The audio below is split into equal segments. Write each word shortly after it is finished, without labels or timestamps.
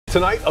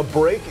Tonight, a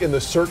break in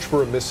the search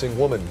for a missing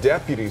woman.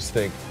 Deputies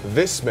think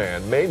this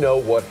man may know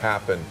what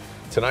happened.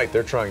 Tonight,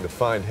 they're trying to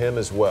find him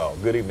as well.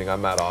 Good evening,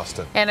 I'm Matt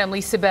Austin. And I'm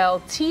Lisa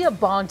Bell. Tia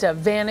Bonta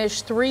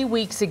vanished 3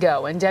 weeks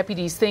ago, and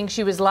deputies think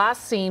she was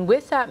last seen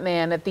with that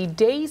man at the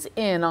Days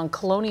Inn on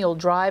Colonial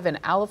Drive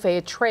and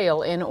Alafaya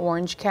Trail in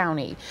Orange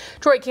County.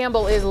 Troy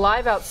Campbell is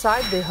live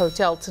outside the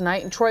hotel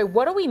tonight. And Troy,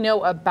 what do we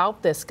know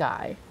about this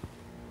guy?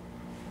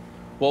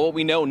 Well, what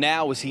we know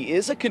now is he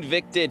is a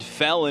convicted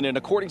felon, and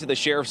according to the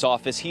sheriff's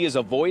office, he is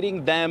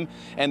avoiding them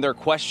and their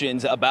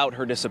questions about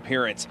her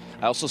disappearance.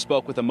 I also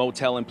spoke with a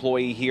motel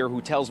employee here who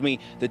tells me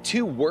the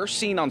two were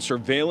seen on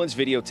surveillance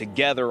video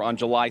together on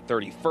July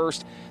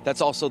 31st.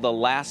 That's also the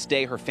last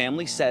day her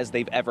family says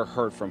they've ever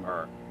heard from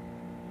her.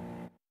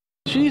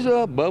 She's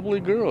a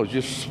bubbly girl,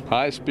 just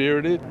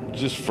high-spirited,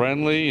 just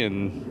friendly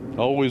and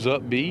always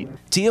upbeat.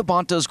 Tia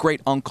Bonta's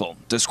great uncle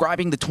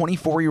describing the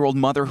 24-year-old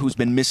mother who's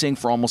been missing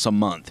for almost a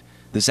month.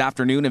 This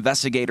afternoon,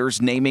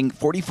 investigators naming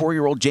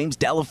 44-year-old James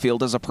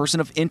Delafield as a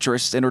person of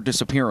interest in her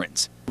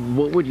disappearance.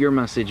 What would your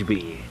message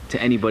be to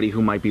anybody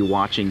who might be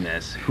watching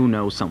this, who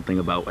knows something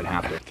about what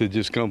happened? To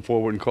just come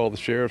forward and call the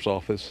sheriff's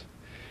office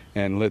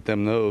and let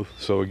them know.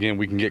 So again,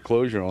 we can get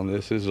closure on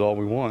this. This is all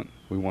we want.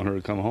 We want her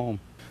to come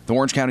home. The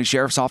Orange County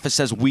Sheriff's Office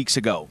says weeks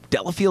ago,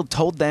 Delafield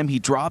told them he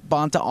dropped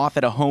Bonta off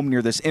at a home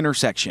near this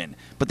intersection,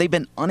 but they've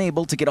been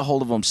unable to get a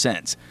hold of him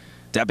since.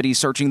 Deputies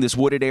searching this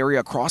wooded area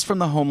across from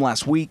the home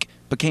last week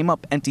but came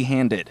up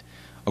empty-handed.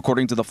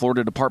 According to the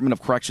Florida Department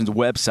of Corrections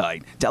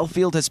website,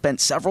 Delafield has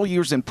spent several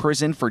years in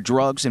prison for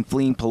drugs and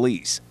fleeing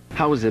police.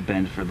 How has it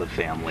been for the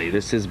family?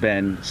 This has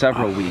been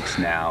several weeks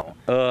now.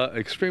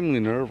 Extremely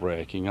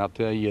nerve-wracking. I'll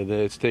tell you that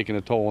it's taken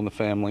a toll on the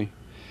family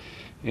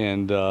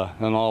and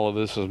all of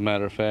this, as a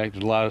matter of fact.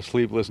 There's a lot of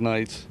sleepless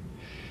nights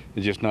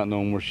and just not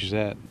knowing where she's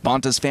at.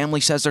 Bonta's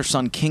family says their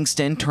son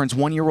Kingston turns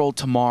 1-year-old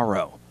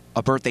tomorrow,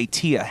 a birthday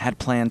Tia had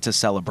planned to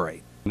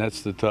celebrate. And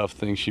that's the tough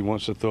thing. She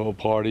wants to throw a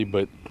party,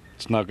 but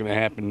it's not going to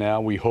happen now.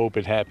 We hope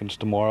it happens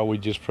tomorrow. We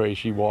just pray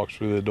she walks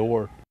through the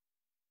door.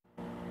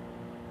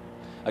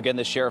 Again,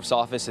 the sheriff's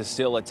office is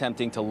still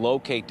attempting to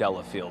locate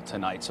Delafield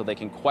tonight so they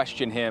can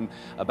question him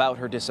about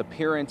her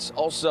disappearance.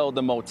 Also,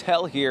 the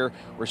motel here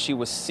where she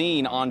was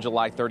seen on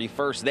July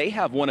 31st, they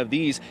have one of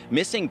these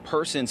missing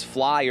persons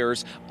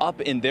flyers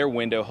up in their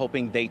window,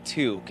 hoping they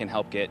too can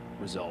help get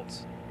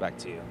results. Back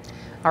to you.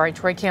 All right,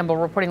 Troy Campbell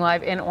reporting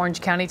live in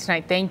Orange County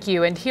tonight. Thank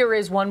you. And here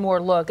is one more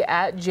look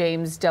at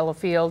James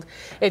Delafield.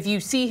 If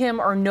you see him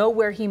or know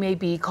where he may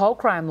be, call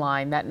Crime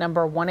Line. That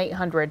number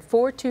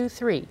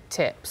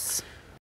 1-800-423-TIPS.